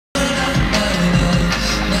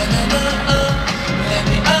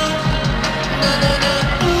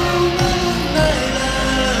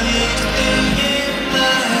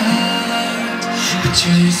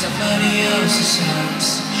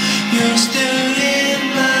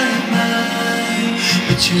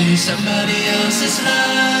Between somebody else's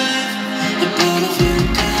life, the part of you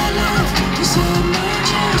got left inside my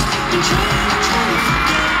chest. I'm trying to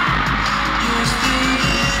forget. You're still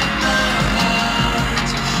in my heart.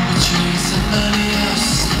 Between somebody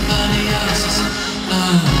else's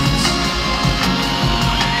arms.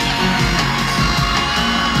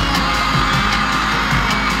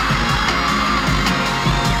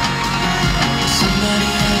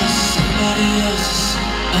 Somebody else's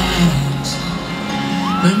arms.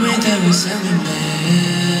 Memory that we said we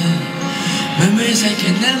made. Memories I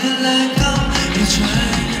can never let go. You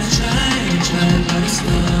try, but it's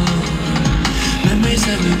no. Memories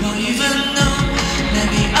that we won't even know. Let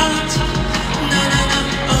me out. Na na na,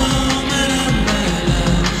 oh my love, my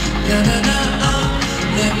love. Na na na, oh,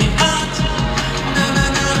 let me out. Na na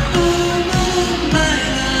na, oh my love, my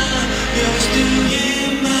love. You're still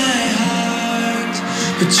in my heart.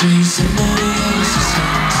 Between somebody else's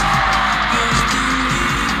arms.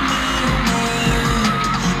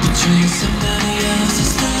 Between somebody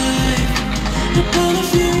else's life, the part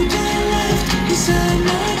of you got left inside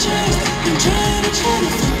my chest. I'm trying to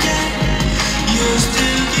forget. You're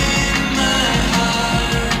still in my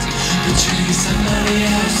heart. Between somebody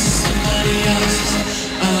else's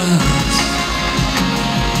arms.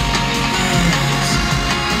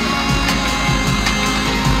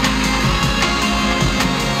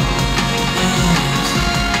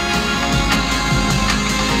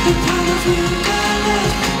 The part of you got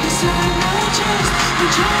left inside my chest. I'm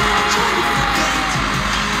trying to forget.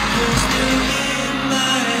 You're still in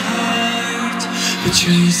my heart.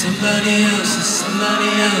 Between somebody else's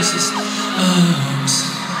arms.